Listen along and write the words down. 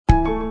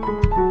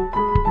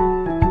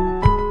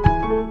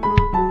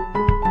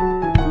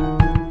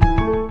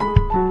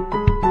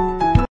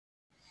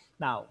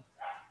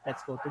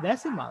Let's go to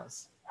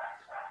decimals.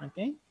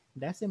 Okay?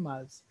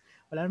 Decimals.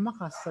 Wala namang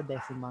kaso sa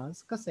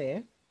decimals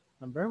kasi,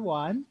 number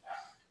 1,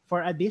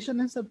 for addition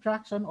and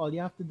subtraction, all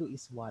you have to do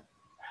is what?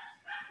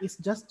 Is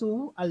just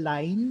to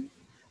align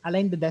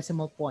the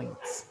decimal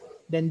points.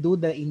 Then do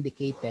the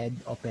indicated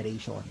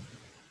operation.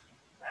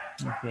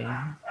 Okay.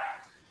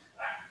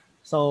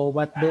 So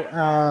what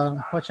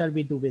shall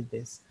we do with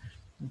this?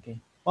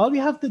 Okay. All we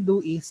have to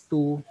do is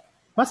to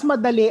mas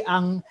madali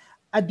ang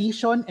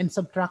addition and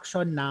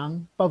subtraction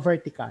ng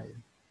pa-vertical.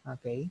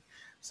 Okay?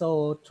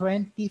 So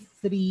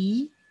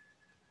 23.6,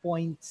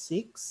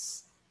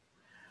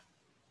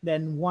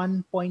 then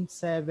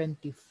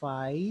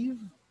 1.75.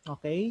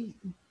 Okay?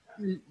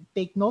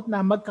 Take note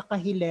na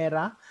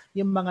magkakahilera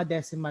yung mga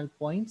decimal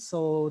points.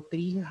 So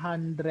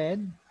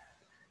 300.002.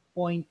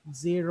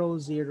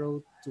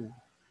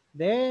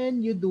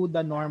 Then you do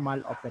the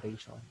normal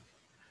operation.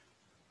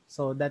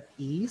 So that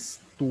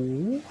is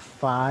 2,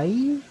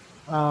 5,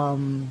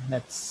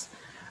 that's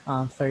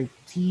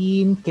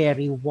 13,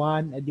 carry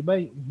 1. Di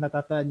ba,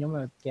 natatandaan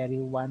nyo,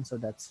 carry 1,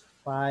 so that's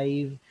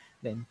 5,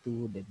 then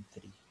 2, then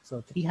 3.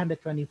 So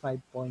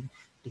 325.50.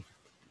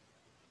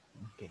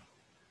 Okay.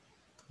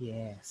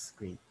 Yes,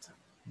 great.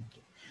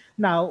 Okay.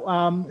 Now,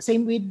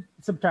 same with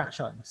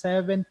subtraction.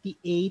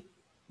 78.9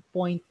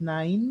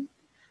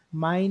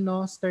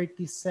 minus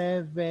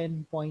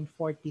 37.43.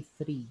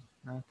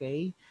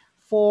 Okay.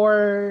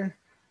 For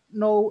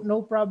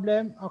no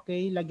problem,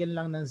 okay, lagyan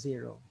lang ng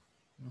 0.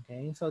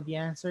 Okay, so the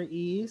answer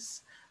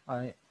is,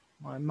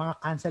 mga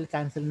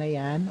cancel na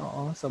yan.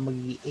 Oo, so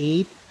magiging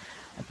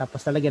 8. At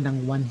tapos talagyan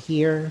ng 1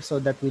 here. So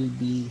that will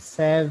be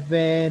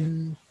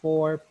 7,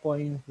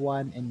 4.1,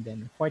 and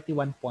then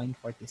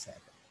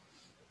 41.47.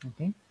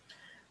 Okay?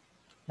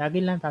 Lagi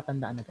lang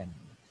tatandaan na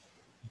ganun.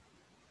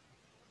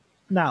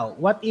 Now,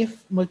 what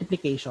if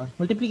multiplication?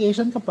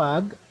 Multiplication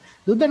kapag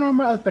do the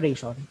normal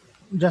operation.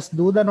 Just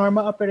do the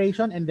normal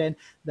operation and then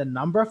the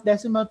number of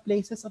decimal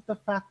places of the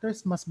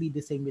factors must be the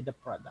same with the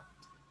product.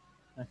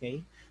 Okay?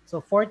 So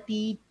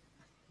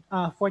 40.012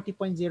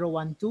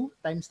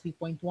 times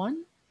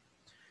 3.1.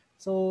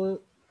 So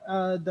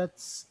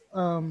that's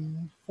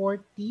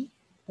 40.012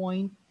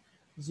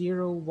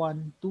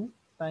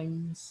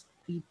 times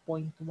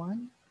 3.1.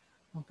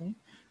 Okay?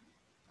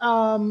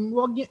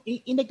 Wag niyo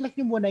i-neglect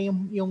niyo muna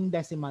yung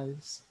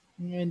decimals.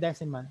 Yung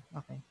decimal.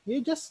 Okay.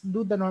 You just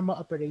do the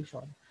normal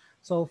operation.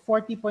 So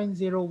 40.01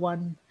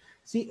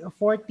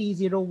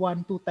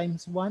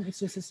 times 1 is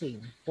just the same.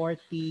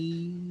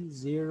 40.012.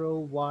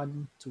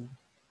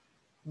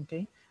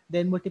 Okay?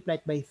 Then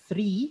multiply it by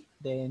 3,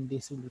 then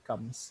this will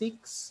become 6,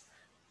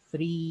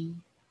 3,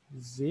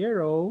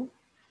 0,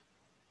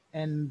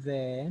 and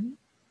then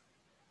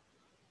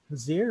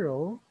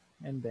 0,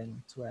 and then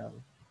 12.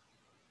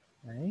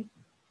 Right?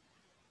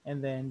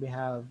 And then we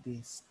have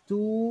this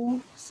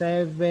 2,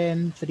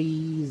 7,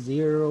 3,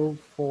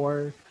 0,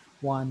 4,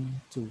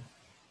 1, 2.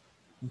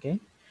 Okay?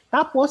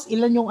 Tapos,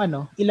 ilan yung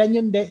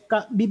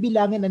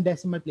bibilangin ng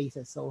decimal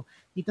places. So,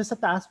 dito sa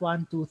taas,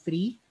 1, 2,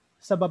 3.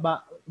 Sa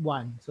baba,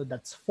 1. So,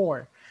 that's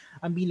 4.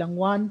 Ang bilang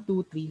 1,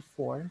 2, 3,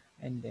 4.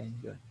 And then,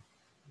 yun.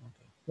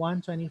 Okay.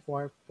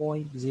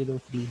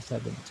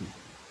 124.0372.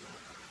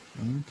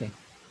 Okay.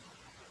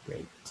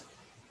 Great.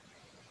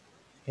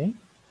 Okay.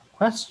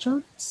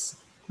 Questions?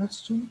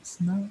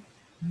 Questions now?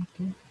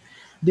 Okay.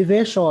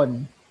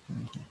 Division.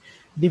 Okay.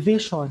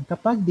 Division.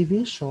 Kapag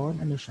division,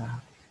 ano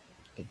siya?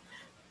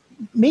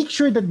 Make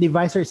sure that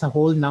divisor is a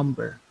whole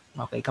number.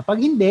 Okay.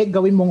 Kapag hindi,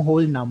 gawin mong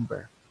whole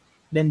number.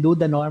 Then do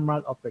the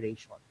normal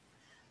operation.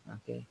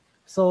 Okay.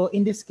 So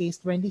in this case,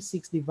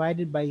 26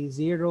 divided by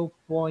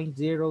 0.0002.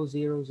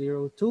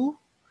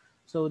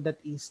 So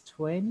that is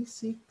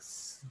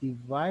 26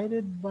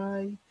 divided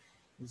by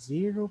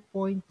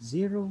 0.0002.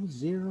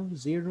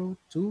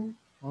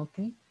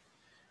 Okay.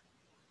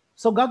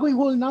 So gagawin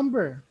whole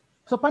number.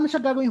 So paano siya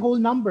gagawin whole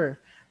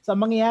number? So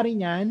mangyayari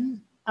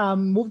niyan,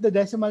 move the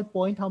decimal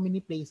point how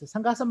many places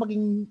hanggang sa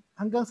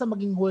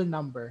maging whole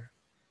number.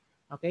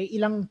 Okay?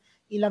 Ilang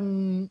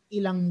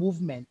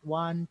movement?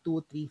 1,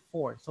 2, 3,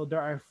 4. So there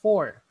are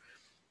 4.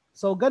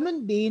 So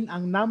ganun din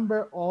ang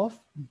number of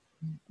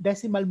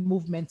decimal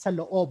movement sa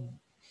loob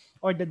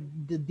or the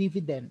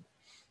dividend.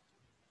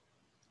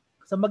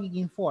 So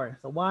magiging 4.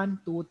 So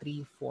 1, 2,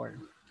 3, 4.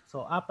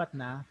 So 4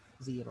 na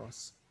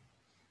zeros.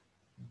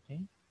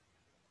 Okay?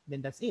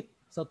 Then that's it.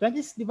 So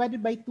 26 divided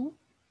by 2,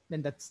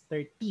 then that's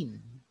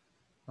 13.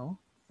 No?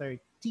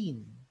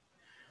 13.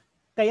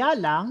 Kaya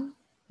lang,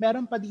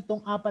 meron pa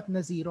ditong 4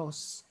 na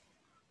zeros.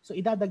 So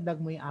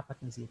idadagdag mo yung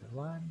 4 na zero.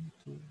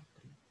 1, 2,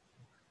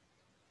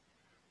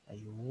 3, 4.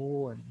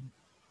 Ayun.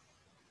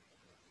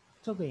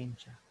 So ganyan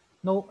siya.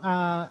 No,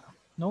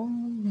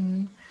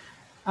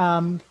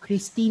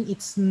 Christine,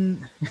 it's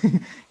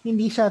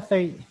hindi siya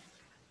 13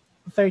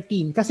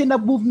 kasi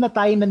na-move na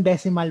tayo ng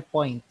decimal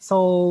point.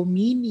 So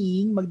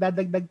meaning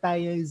magdadagdag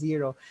tayo ng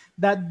 0.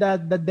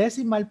 The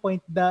decimal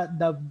point,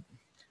 the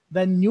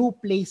new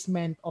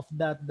placement of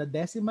the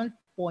decimal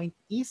point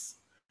is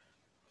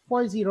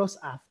 4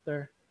 zeros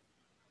after.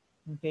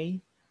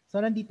 Okay? So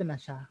nandito na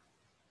siya.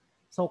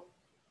 So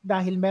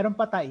Dahil meron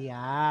pa tayo.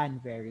 Yan.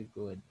 Very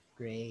good.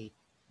 Great.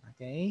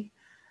 Okay.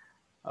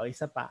 O,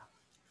 isa pa.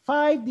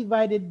 5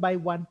 divided by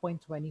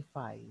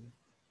 1.25.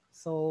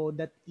 So,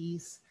 that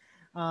is,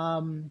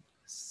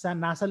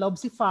 nasa loob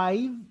si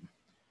 5,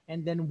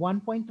 and then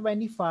 1.25.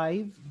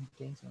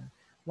 Okay, so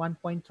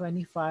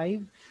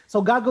 1.25.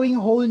 So, gagawing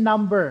whole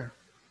number.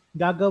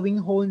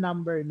 Gagawing whole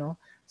number, no?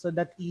 So,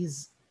 that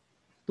is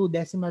 2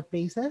 decimal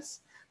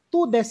places.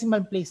 2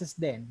 decimal places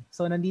din.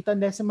 So, nandito ang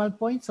decimal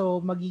point.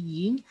 So,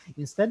 magiging,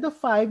 instead of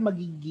 5,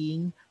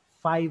 magiging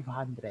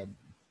 500.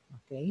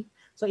 Okay?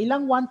 So,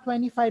 ilang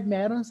 125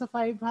 meron sa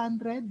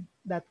 500?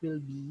 That will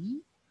be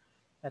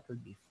 4.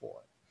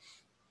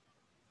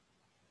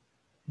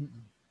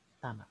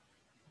 Tama.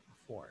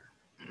 4.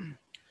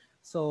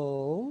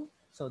 So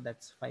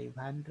that's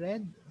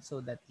 500. So,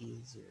 that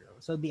is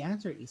 0. So, the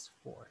answer is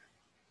 4.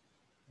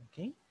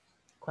 Okay?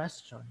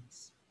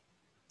 Questions?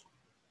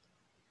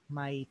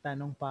 May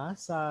tanong pa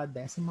sa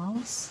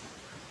decimals?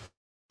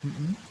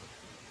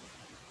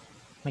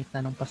 May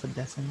tanong pa sa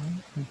decimal?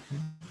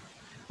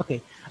 Okay,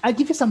 I'll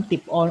give you some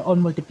tip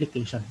on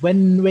multiplication.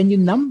 When you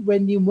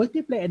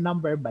multiply a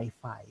number by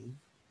 5,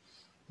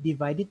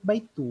 divide it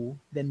by 2,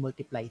 then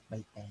multiply it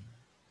by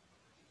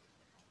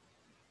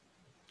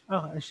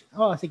 10.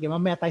 Sige,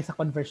 mamaya tayo sa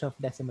conversion of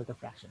decimal to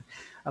fraction.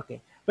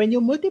 Okay, when you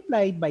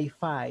multiply it by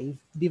 5,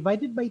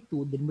 divide it by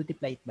 2, then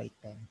multiply it by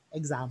 10.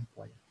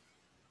 Example.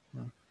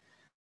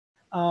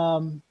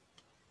 12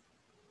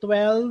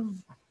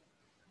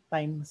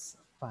 times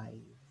 5.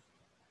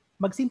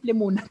 Magsimple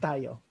muna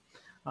tayo.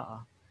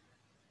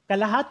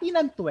 Kalahati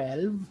ng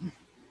 12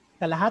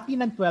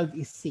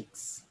 is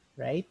 6,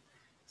 right?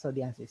 So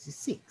the answer is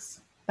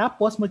 6.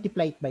 Tapos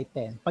multiply it by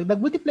 10. Pag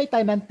nag-multiply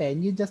tayo ng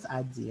 10, you just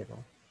add 0.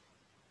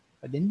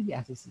 But then the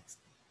answer is 60.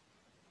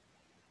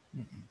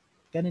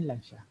 Ganun lang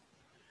siya.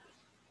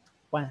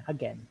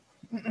 Again.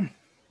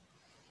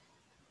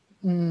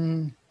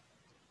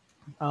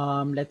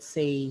 Let's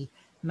say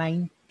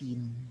 19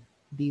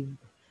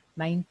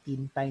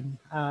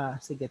 times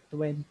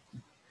 20.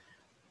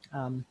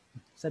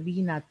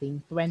 Sabihin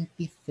natin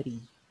 23.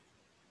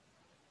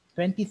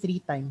 23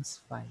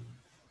 times 5.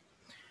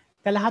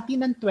 Kalahati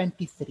ng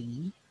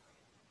 23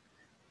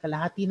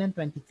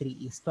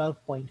 is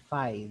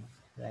 12.5,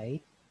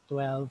 right?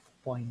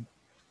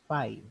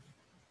 12.5.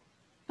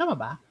 Tama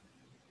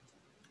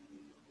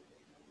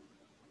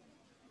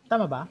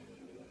ba?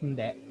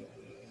 Hindi.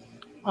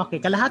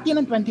 Okay, kalahati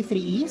ng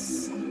 23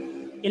 is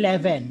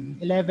 11.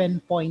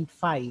 11.5.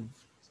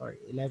 Sorry,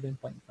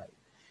 11.5.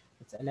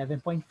 It's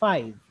 11.5.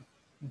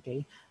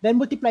 Okay. Then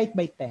multiply it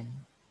by 10.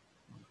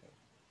 Okay.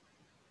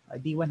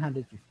 Di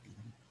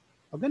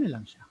 115. O, ganun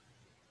lang siya.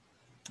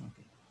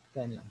 Okay.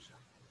 Ganun lang siya.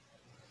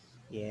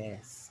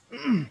 Yes.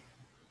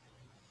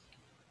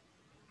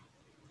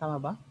 Tama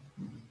ba?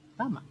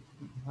 Tama.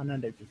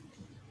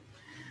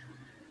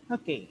 115.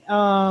 Okay.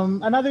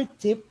 Another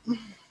tip.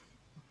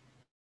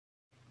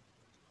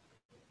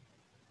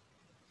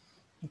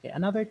 Okay,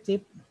 another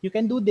tip, you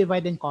can do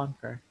divide and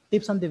conquer.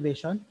 Tips on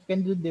division, you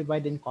can do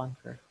divide and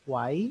conquer.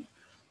 Why?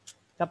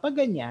 Kapag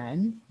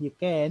ganyan, you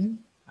can,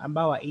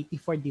 halimbawa,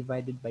 84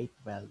 divided by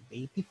 12.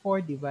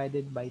 84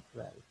 divided by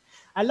 12.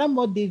 Alam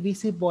mo,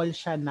 divisible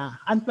siya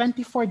na, ang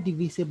 24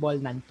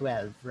 divisible ng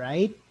 12,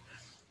 right?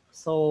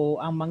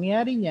 So, ang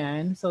mangyari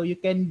niyan, so you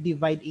can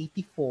divide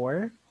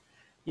 84.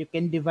 You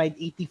can divide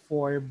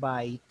 84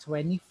 by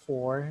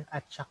 24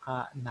 at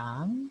saka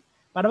ng,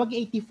 para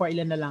maging 84,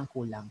 ilan na lang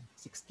kulang?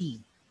 60.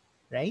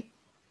 Right?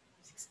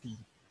 60.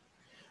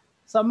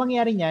 So, ang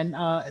mangyari niyan,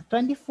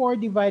 24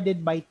 divided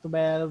by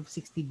 12,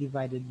 60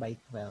 divided by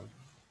 12.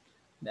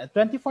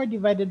 24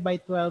 divided by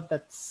 12,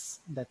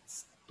 that's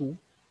 2.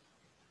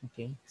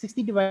 Okay?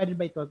 60 divided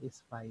by 12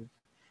 is 5.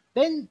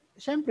 Then,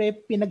 syempre,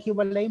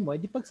 pinaghiwalay mo,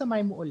 di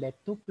pagsamahin mo ulit,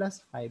 2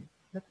 plus 5,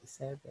 that is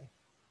 7.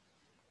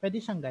 Pwede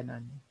siyang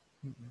ganon.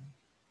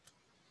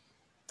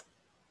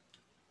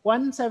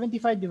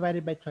 175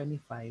 divided by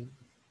 25,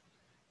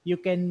 you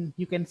can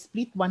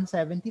split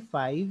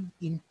 175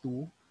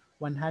 into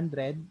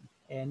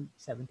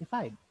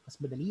 175. Mas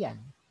madali yan.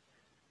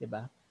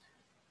 Diba?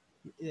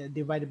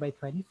 Divided by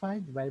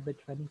 25, divided by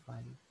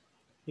 25.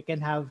 You can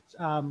have,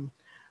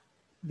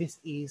 this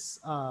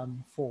is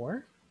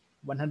 4.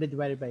 100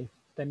 divided by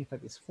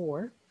 25 is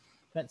 4.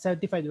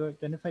 75 divided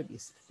by 25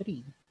 is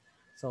 3.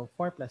 So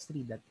 4 plus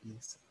 3, that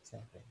is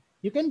 7.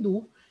 You can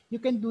do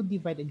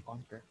divide and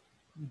conquer.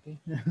 Okay?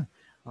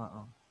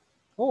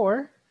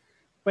 Or,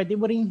 pwede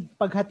mo ring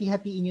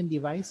paghati-hatiin yung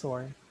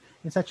divisor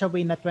in such a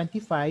way na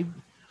 175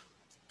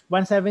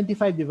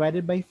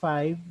 divided by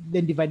 5,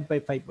 then divide by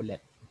 5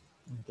 ulit.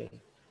 Okay.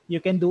 You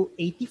can do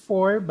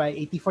 84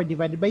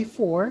 divided by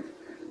 4,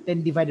 then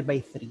divided by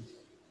 3.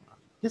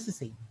 Just the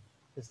same.